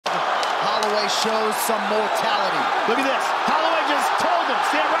Holloway shows some mortality. Look at this. Holloway just told him,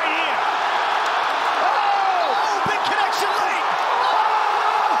 stand right here. Oh, big connection late.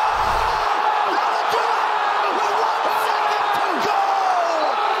 That'll do it with 1 second to go.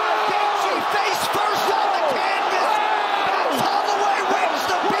 Gaethje face first on the canvas. Max Holloway wins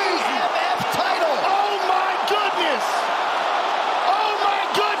the BMF title. Oh my goodness. Oh my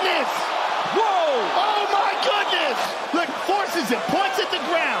goodness. Whoa. Oh my goodness. Look, forces it, points at the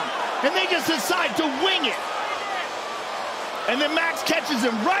ground, and they just decide to wing it. And then Max catches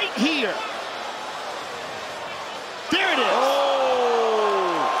him right here. There it is.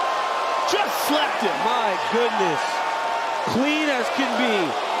 Oh! Just slapped him. My goodness. Clean as can be.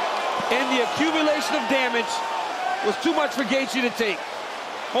 And the accumulation of damage was too much for Gaethje to take.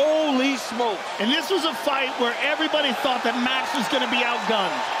 Holy smoke. And this was a fight where everybody thought that Max was going to be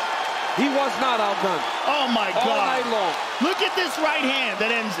outgunned. He was not outgunned. Oh my God. All night long. Look at this right hand that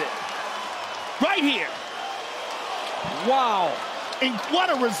ends it. Right here. Wow. And what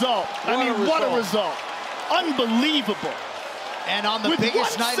a result. What a result. Unbelievable. And on the With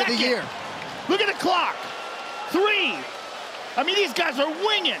biggest 1 night of the second. year. Look at the clock. 3. I mean, these guys are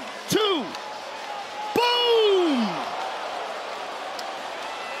winging. 2. Boom!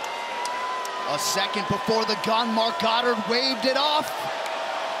 A second before the gun, Mark Goddard waved it off.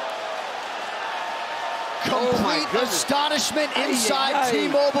 Complete astonishment inside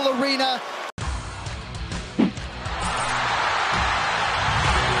T-Mobile Arena